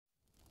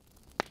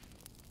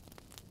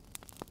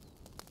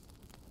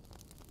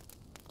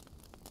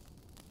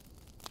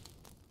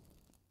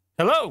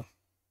Hello,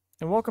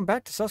 and welcome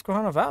back to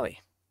Susquehanna Valley.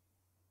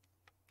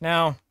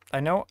 Now, I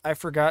know I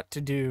forgot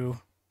to do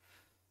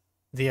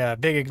the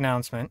big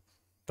announcement,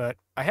 but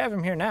I have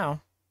him here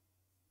now.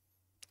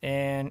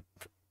 And,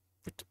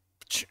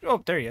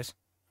 oh, there he is.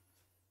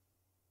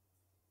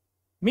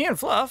 Me and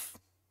Fluff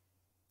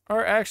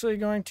are actually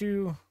going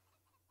to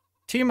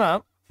team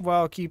up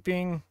while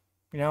keeping,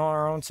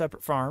 our own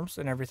separate farms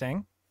and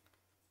everything.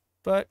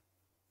 But,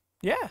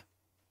 yeah.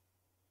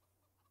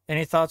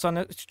 Any thoughts on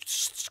it?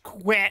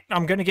 Quit!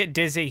 I'm gonna get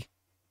dizzy.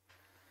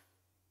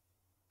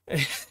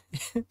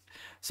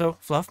 So,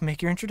 Fluff,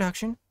 make your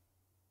introduction.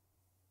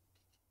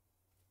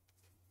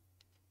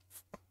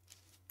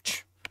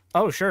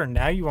 Oh, sure.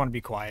 Now you want to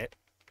be quiet.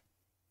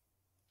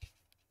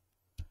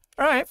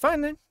 All right,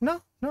 fine then.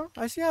 No,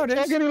 I see how it is.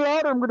 Can't get any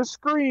louder. I'm gonna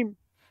scream.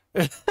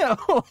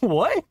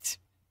 What?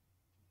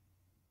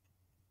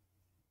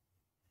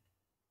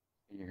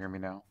 Can you hear me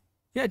now?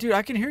 Yeah, dude,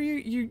 I can hear you.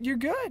 You're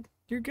good.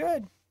 You're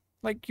good.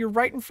 Like, you're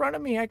right in front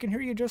of me. I can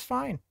hear you just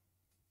fine.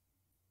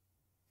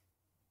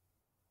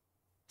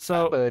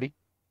 So, Hi, buddy.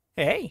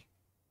 hey.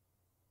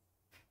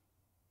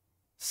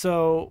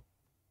 So,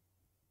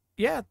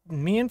 yeah,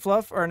 me and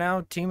Fluff are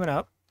now teaming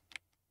up.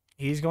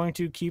 He's going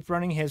to keep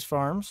running his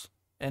farms,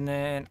 and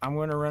then I'm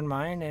going to run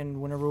mine,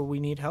 and whenever we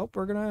need help,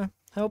 we're going to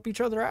help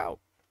each other out.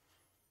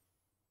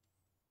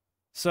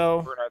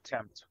 So, For an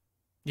attempt.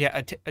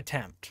 yeah,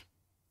 attempt.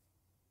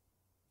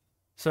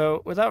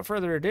 So, without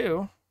further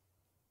ado,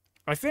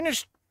 I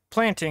finished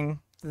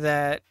planting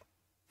that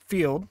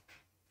field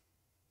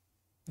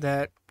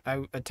that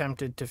I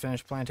attempted to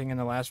finish planting in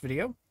the last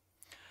video.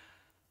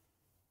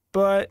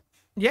 But,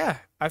 yeah,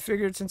 I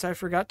figured since I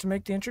forgot to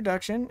make the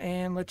introduction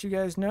and let you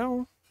guys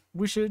know,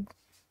 we should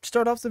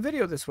start off the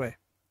video this way.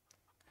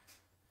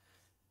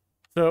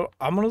 So,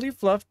 I'm going to leave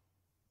Fluff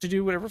to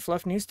do whatever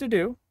Fluff needs to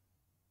do.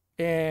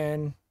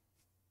 And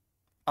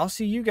I'll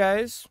see you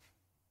guys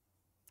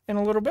in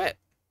a little bit.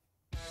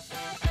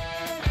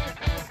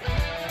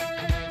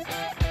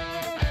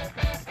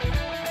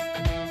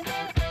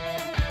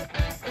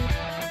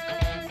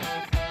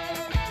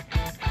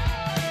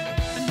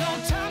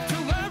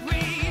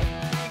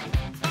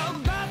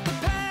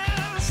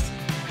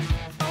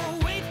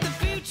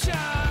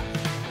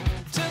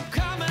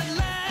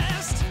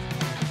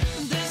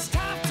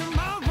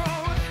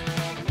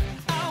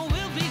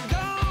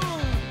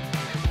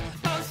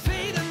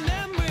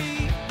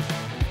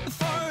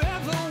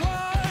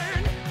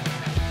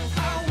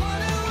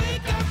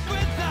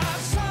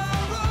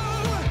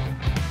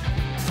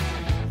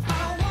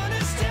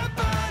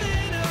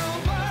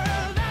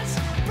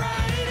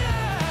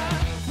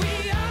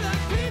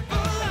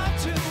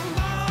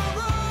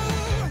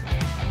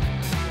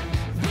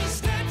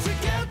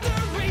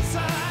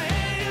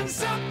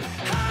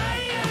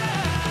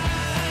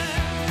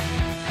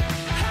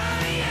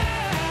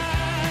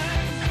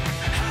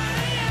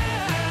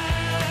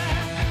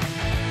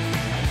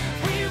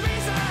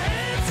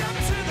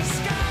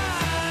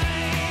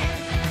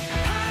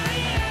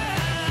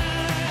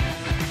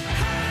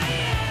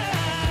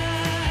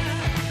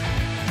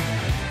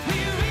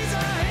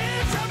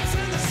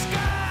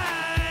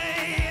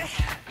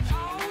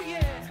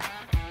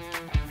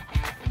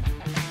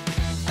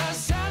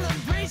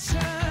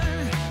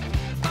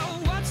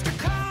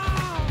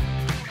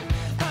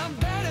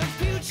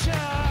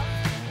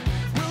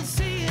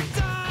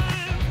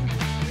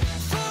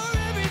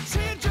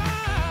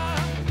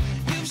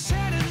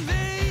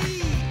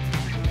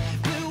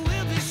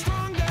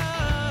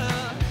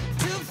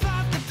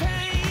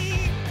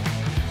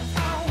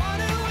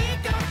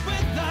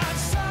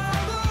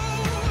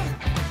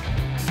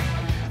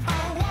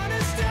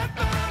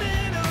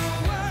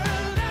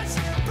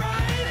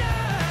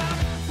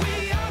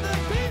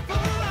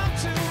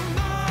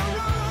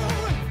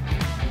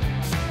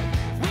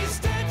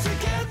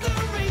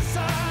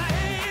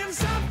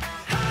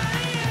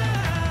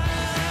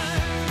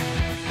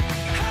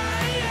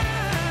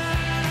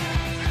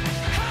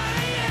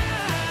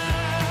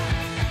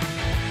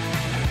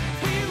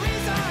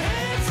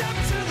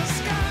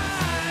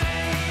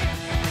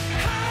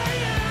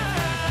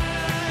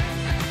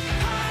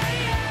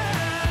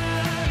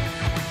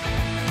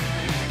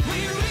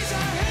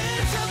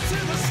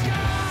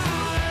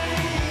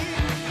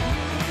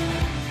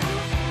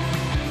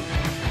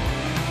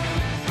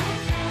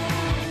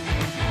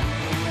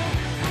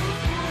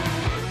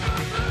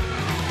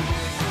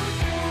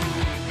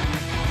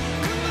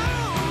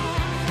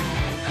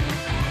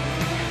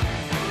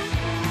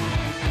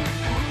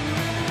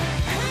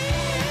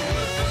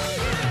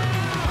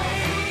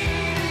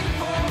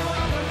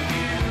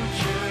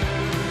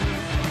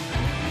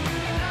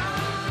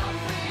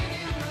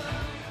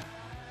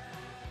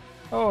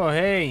 Oh,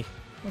 hey,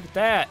 look at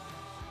that.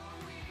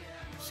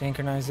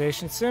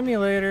 Synchronization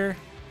simulator.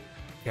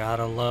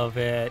 Gotta love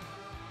it.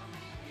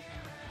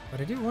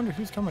 But I do wonder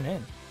who's coming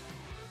in.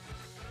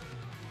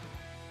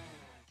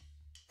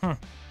 I'll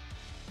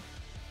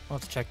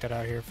have to check that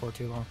out here before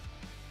too long.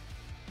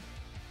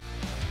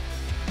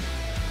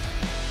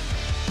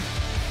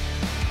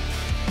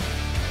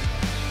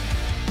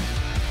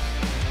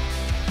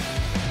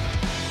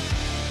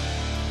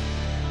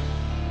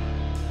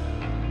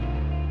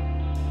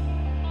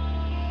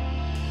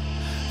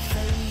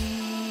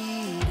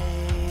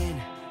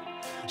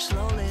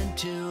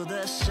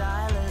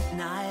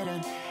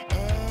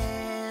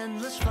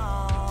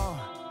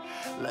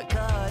 like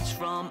cuts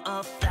from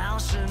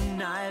 1,000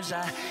 knives.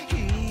 I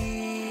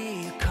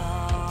hear you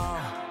call,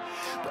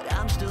 but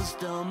I'm still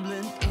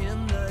stumbling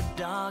in the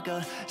dark,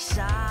 a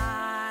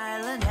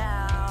silent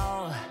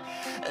howl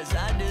as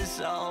I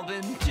dissolve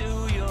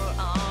into your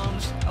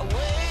arms. I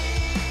waited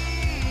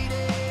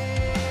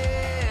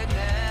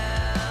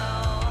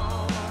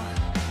now,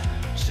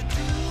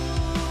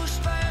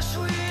 seduced by a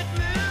sweet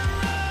mirage.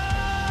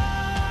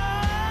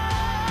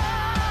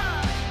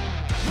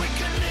 We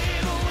could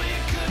leave or we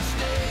could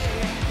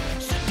stay,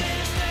 stay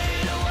to stay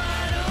to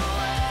wide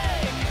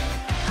awake.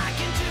 I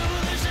can't do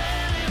this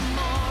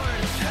anymore,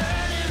 it's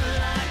hurting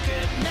like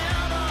it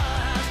never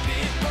has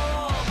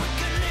before. We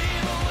could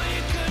leave or we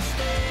could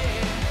stay,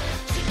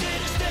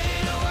 stay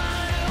to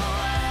wide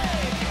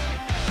awake.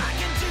 I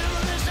can't do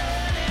this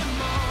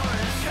anymore,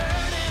 it's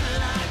hurting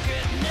like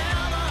it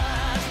never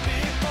has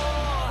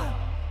before.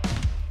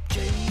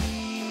 Jaded,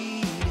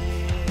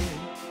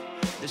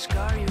 the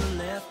scar you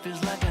left is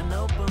like an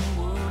open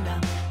wound.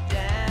 I'm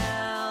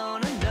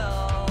down and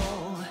low.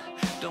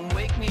 Don't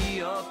wake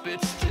me up,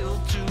 it's still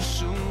too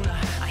soon.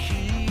 I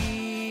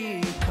hear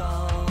you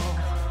call,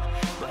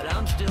 but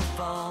I'm still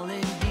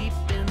falling deep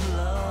in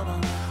love.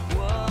 I'm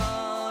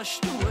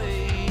washed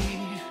away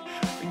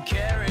and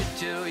carried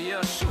to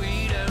your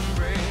sweet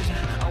embrace.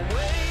 I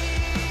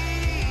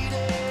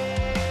waited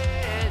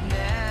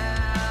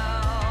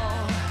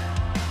now,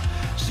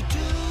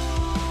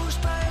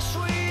 seduced by a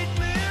sweet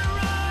mirage.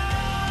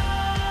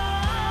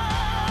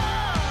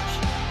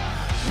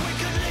 We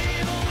could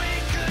leave or we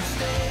could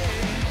stay,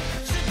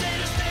 stay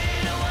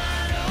to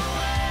wide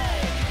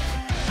awake.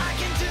 I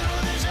can't do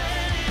this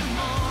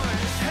anymore,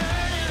 it's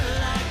hurting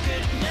like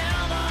it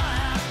never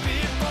has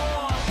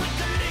before. We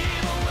could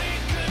leave or we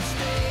could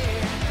stay,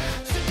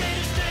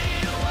 stay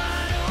to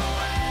wide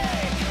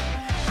awake.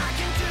 I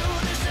can't do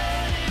this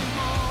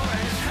anymore,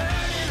 it's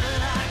hurting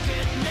like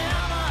it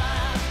never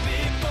has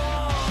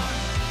before.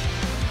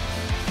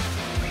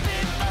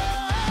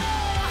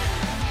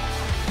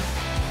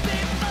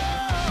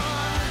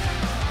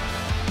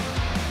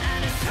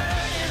 And it's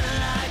hurting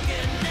like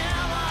it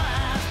never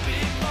has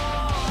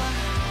before.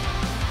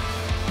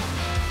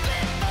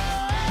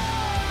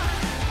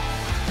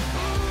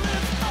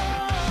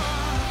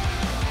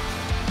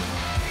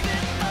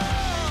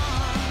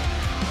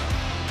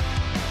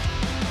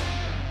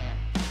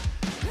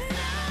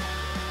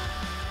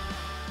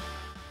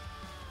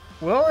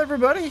 Well,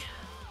 everybody,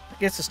 I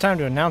guess it's time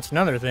to announce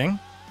another thing.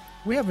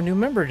 We have a new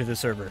member to the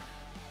server,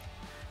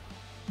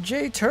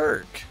 J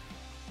Turk.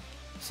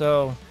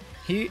 So,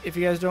 if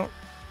you guys don't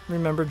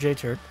remember J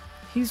Turk,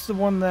 he's the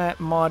one that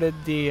modded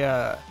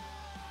the,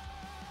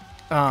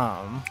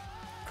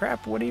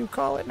 crap, what do you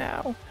call it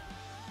now?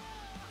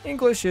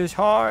 English is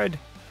hard.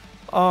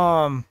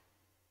 The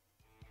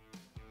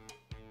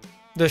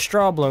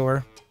straw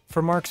blower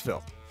for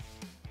Marksville.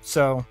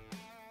 So,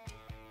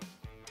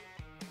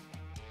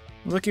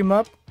 look him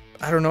up.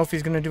 I don't know if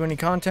he's gonna do any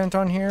content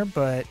on here,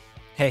 but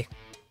hey,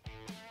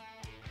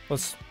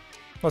 let's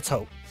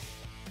hope.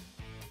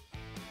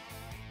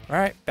 All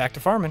right, back to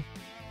farming.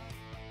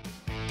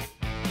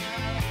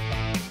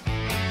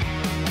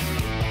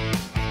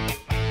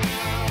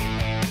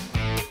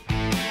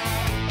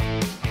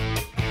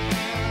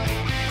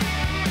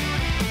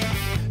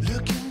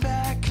 Looking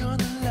back on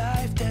the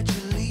life that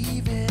you're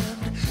leaving,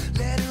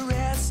 let it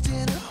rest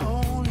in a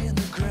hole in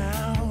the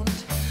ground.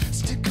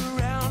 Stick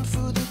around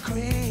for the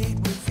great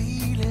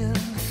revealing,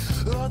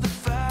 or the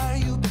fire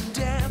you've been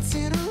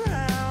dancing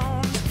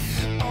around.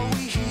 All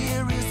we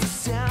hear is the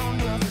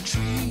sound of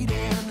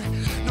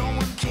retreating. No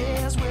one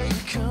cares where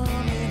you're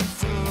coming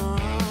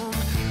from.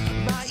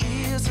 My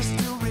ears are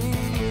still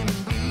ringing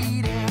and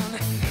bleeding.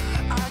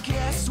 I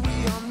guess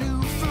we all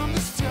knew from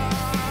the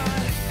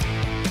start.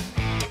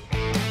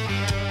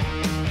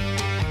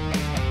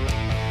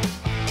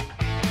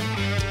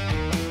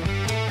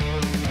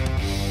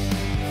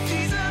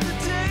 These are the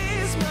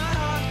days my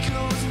heart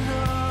goes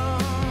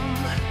numb.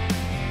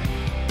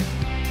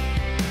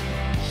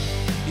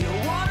 Yeah,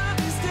 one of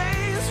these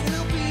days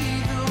will be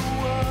the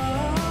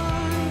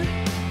one.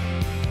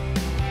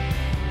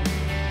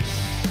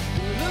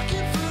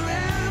 Looking for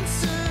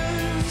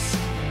answers.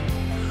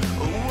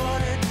 Oh,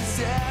 what a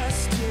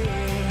disaster.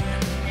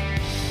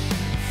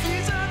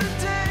 These are the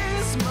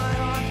days my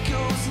heart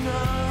goes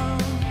numb.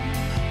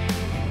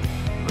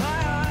 My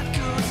heart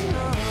goes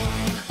numb.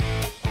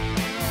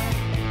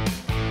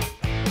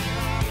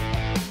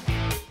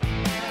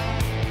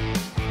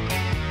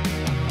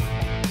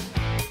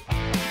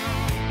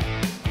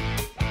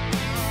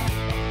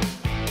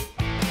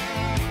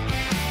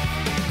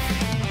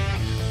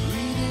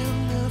 Breathing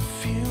the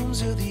fumes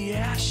of the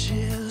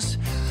ashes,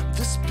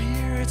 the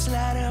spirits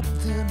light up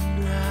the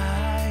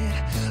night.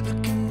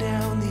 Looking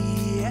down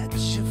the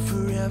edge of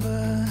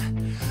forever.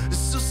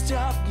 So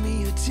stop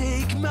me or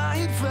take my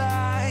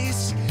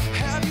advice.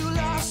 Have you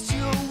lost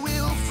your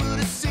will for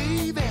the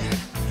saving?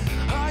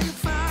 Are you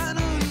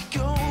finally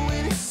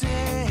going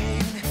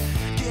insane?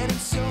 Getting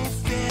so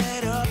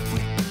fed up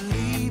with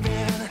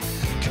believing,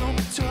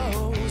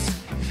 comatose,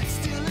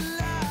 still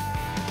alive.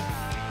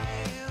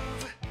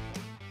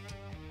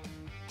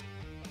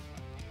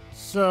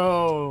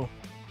 So,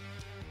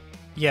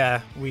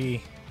 yeah,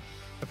 we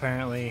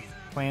apparently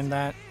planned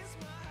that.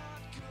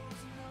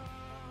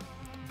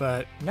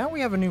 But now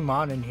we have a new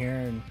mod in here,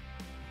 and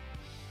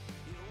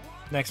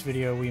next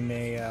video we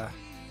may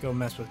go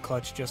mess with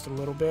Clutch just a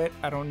little bit.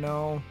 I don't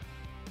know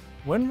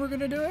when we're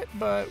gonna do it,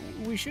 but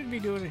we should be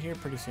doing it here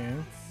pretty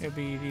soon. It'll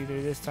be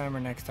either this time or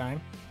next time.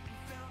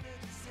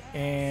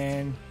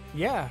 And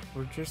yeah,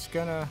 we're just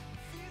gonna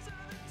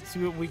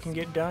see what we can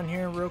get done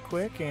here real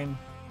quick and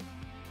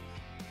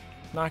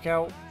knock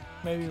out,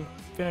 maybe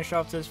finish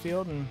off this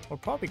field, and we'll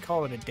probably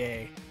call it a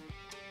day.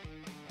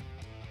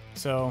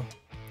 So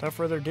without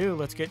further ado,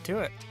 let's get to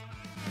it.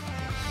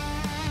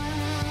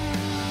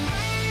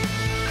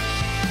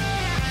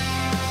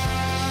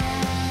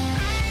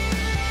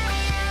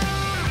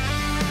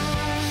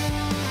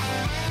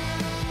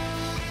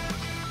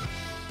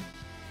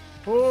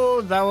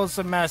 Oh, that was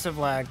some massive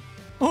lag.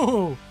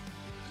 Oh.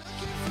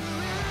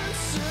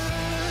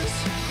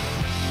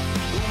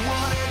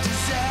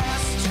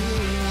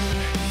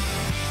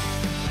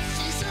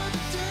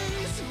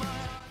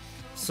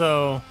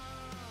 So,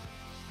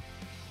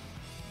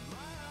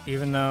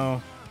 even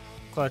though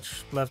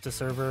Clutch left the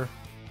server,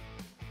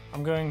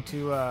 I'm going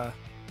to,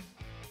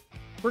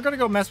 we're gonna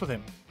go mess with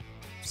him.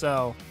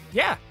 So,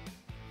 yeah.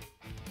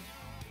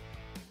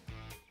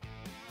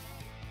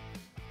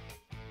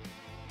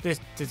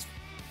 This,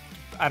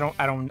 I don't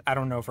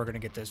know if we're gonna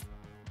get this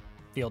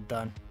field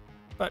done,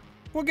 but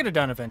we'll get it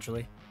done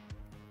eventually.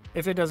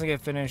 If it doesn't get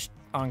finished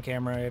on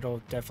camera,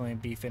 it'll definitely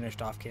be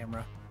finished off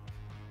camera.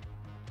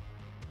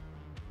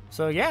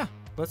 So yeah,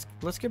 let's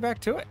get back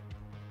to it.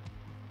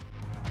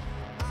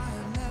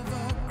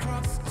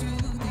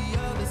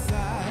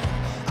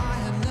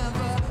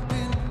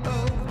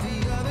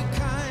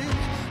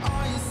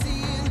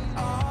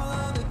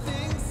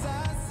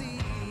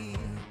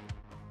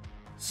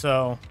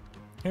 So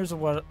here's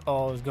what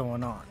all is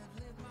going on.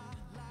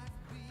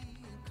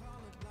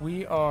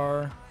 We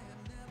are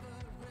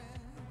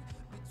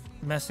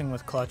messing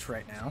with Clutch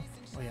right now.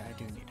 Oh yeah, I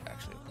do need to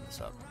actually open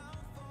this up.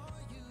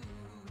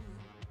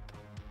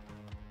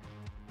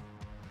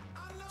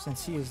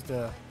 Since he is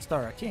the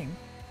Star King,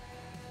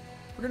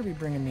 we're going to be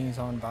bringing these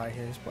on by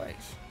his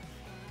place.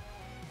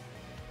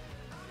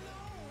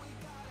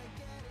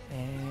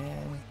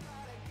 And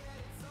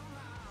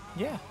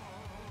yeah.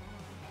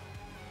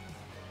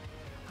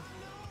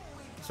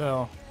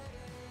 So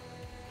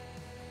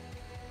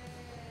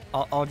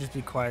I'll just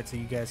be quiet so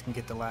you guys can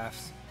get the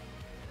laughs.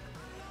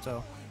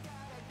 So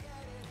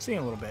see you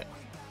in a little bit.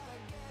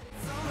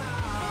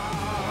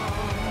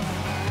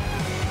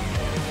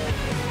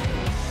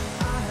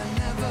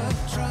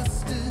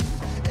 Trusted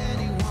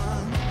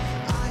anyone.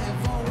 I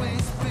have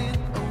always been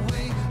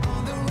away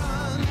on the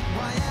run.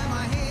 Why am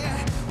I here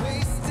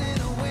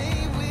wasting away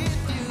with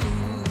you?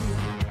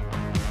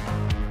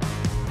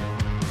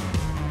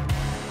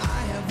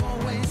 I have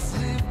always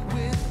lived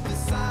with the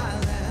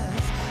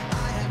silence.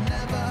 I have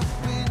never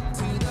been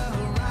to the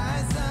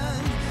horizon,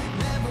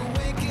 never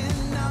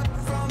waking up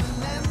from an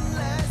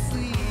endless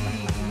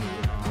sleep.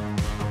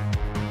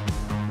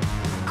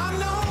 I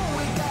know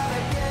we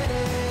gotta get it.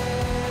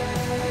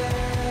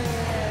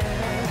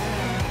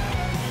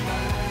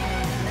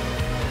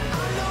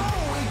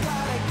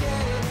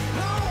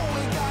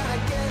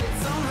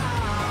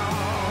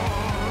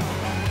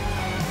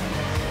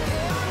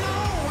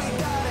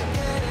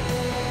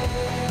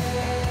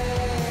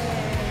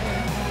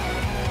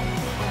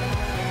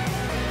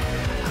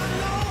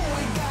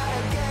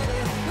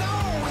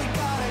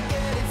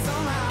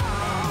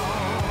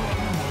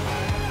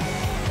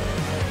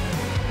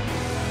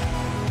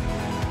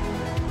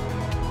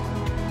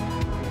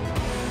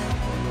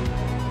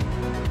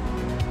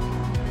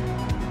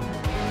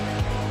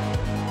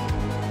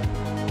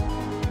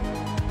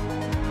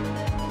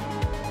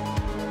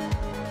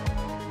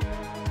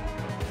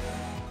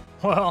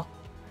 Well,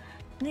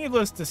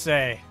 needless to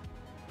say,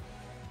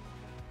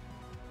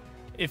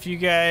 if you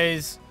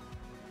guys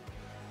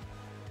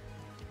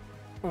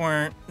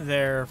weren't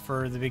there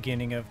for the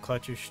beginning of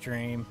Clutch's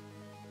stream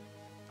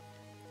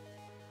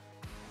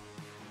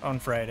on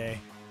Friday,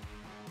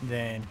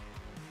 then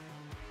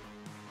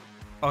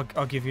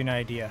I'll give you an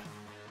idea.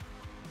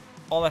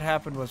 All that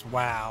happened was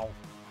wow.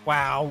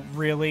 Wow,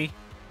 really?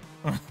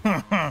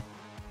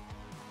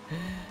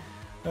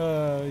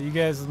 You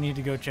guys need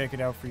to go check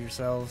it out for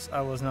yourselves.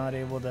 I was not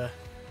able to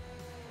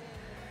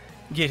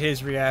get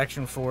his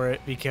reaction for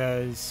it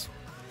because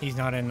he's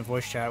not in the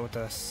voice chat with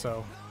us,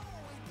 so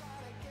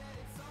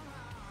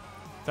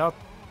without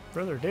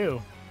further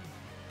ado,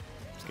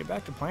 let's get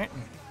back to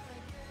planting.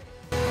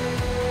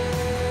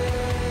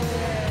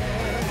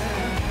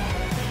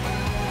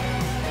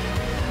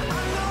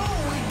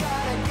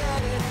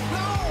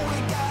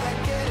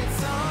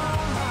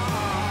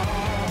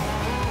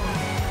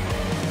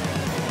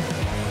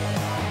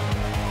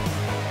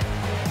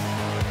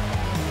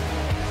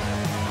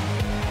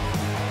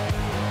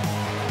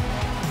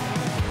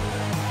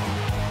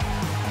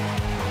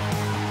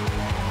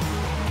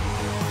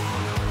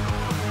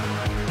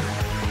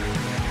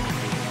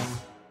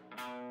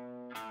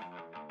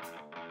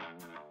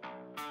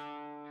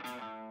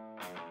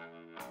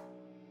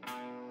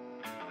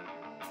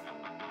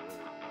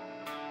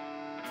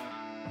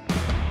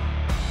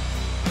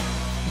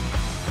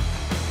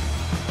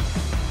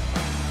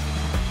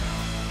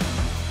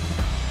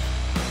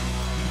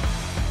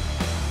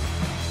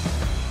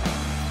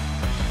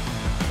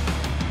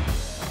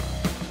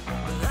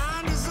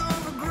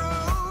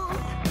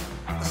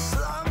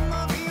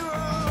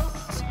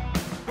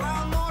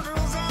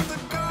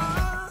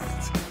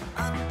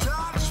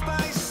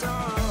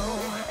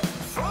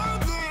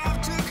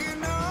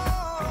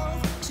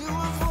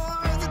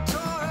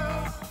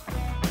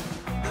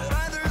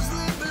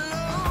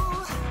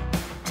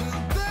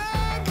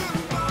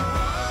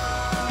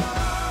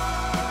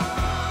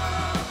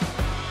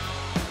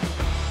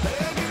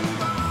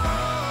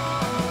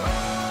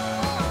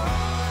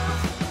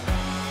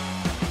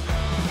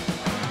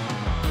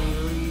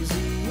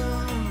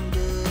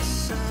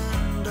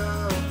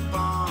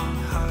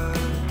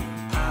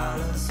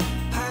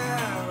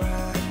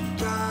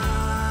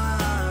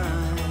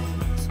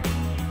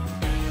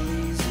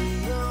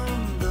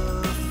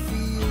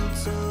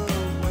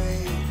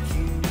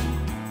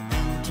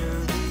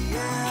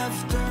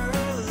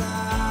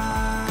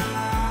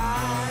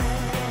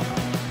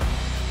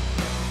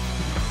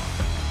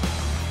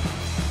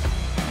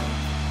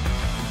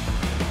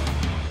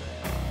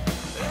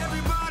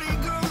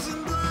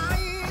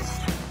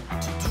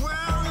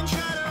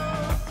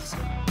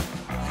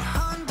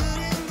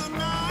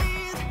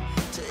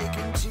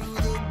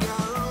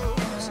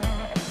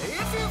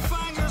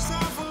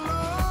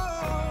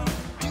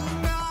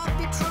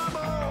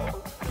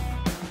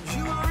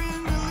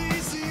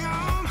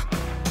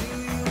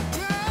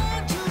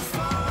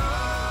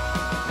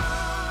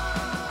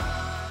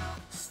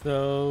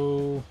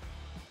 So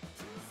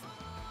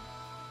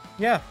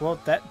yeah, well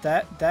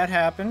that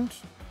happened.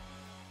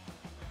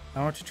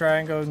 I went to try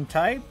and go and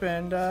type,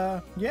 and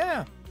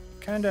yeah,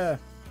 kind of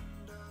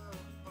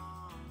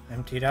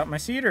emptied out my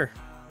cedar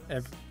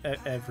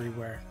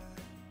everywhere.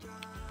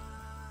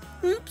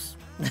 Oops.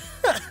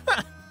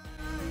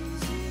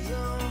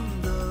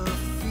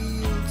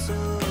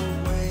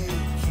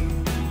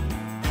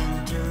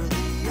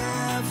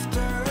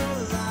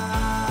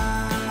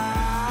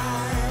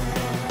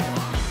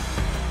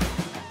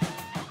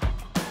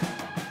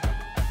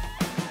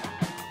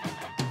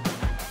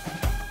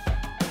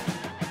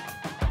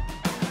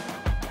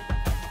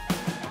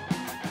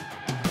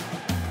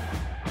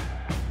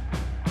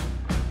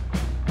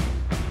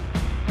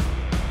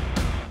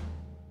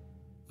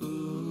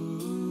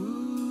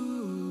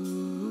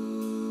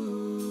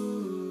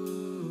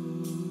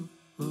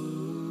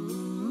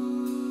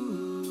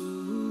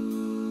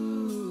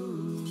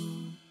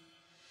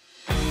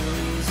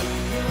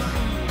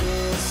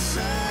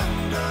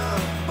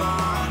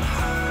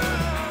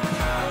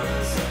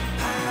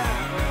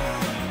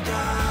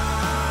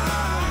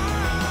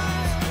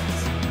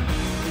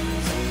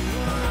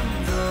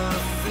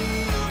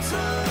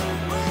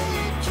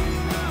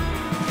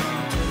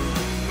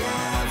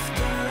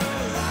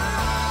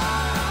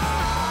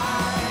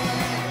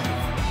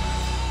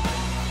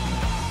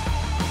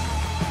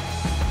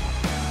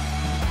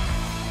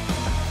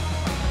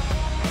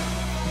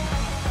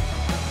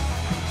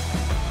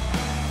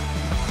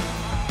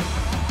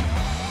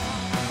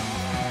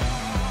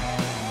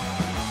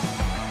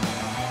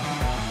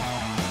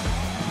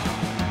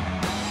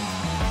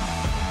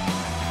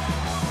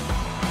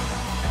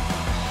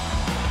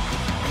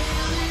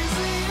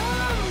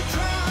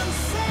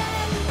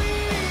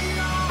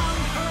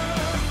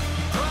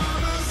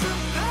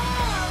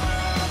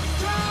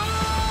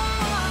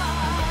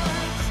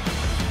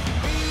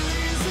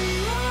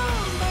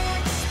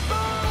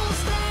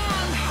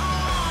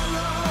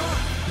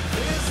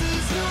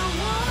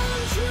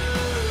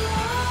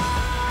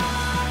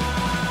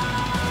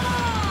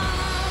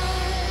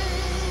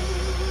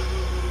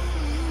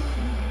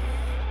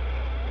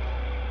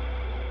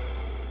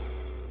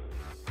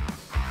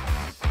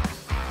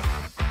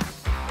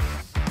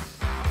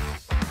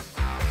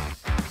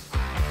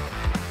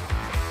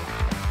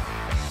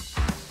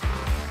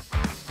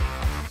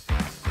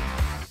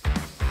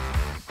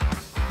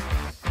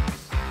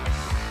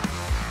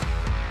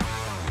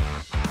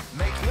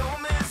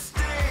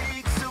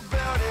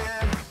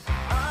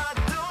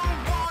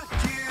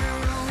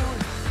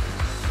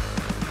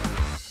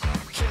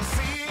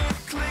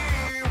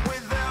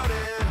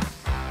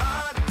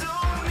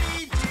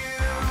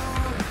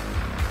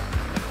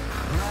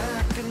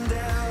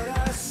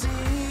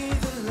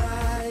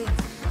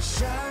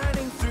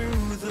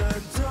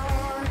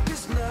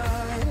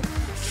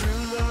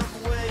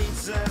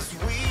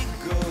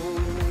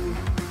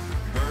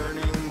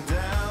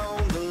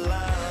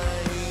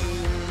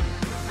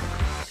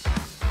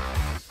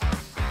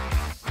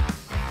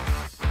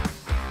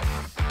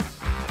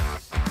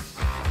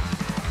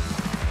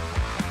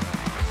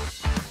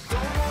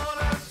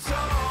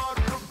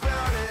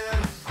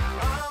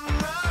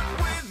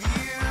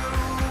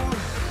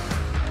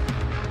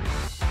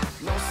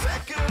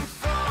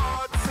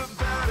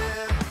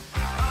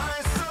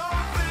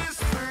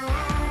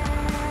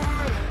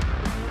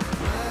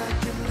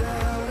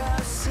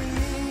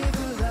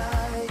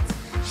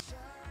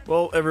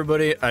 Well,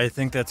 everybody, I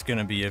think that's going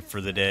to be it for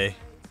the day.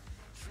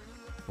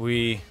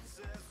 We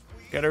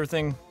got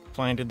everything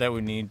planted that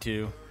we need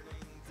to.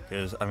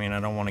 Because, I mean, I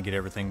don't want to get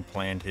everything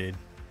planted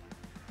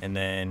and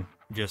then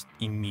just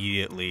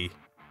immediately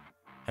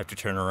have to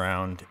turn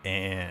around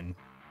and,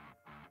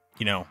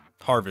 you know,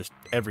 harvest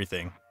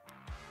everything.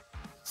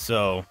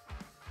 So,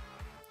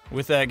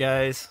 with that,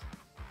 guys,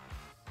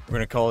 we're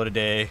going to call it a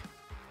day.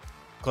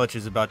 Clutch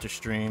is about to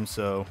stream,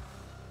 so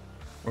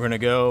we're going to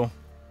go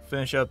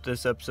finish up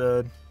this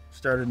episode,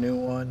 start a new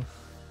one,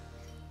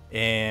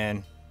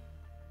 and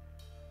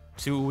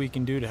see what we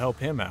can do to help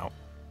him out.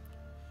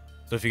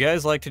 So if you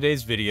guys like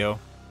today's video,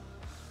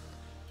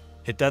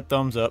 hit that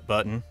thumbs up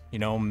button, you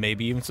know,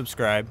 maybe even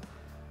subscribe.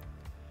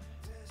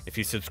 If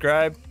you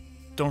subscribe,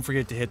 don't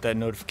forget to hit that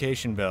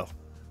notification bell.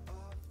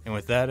 And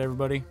with that,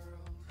 everybody,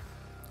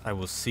 I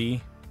will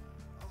see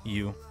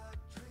you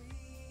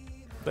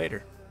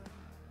later.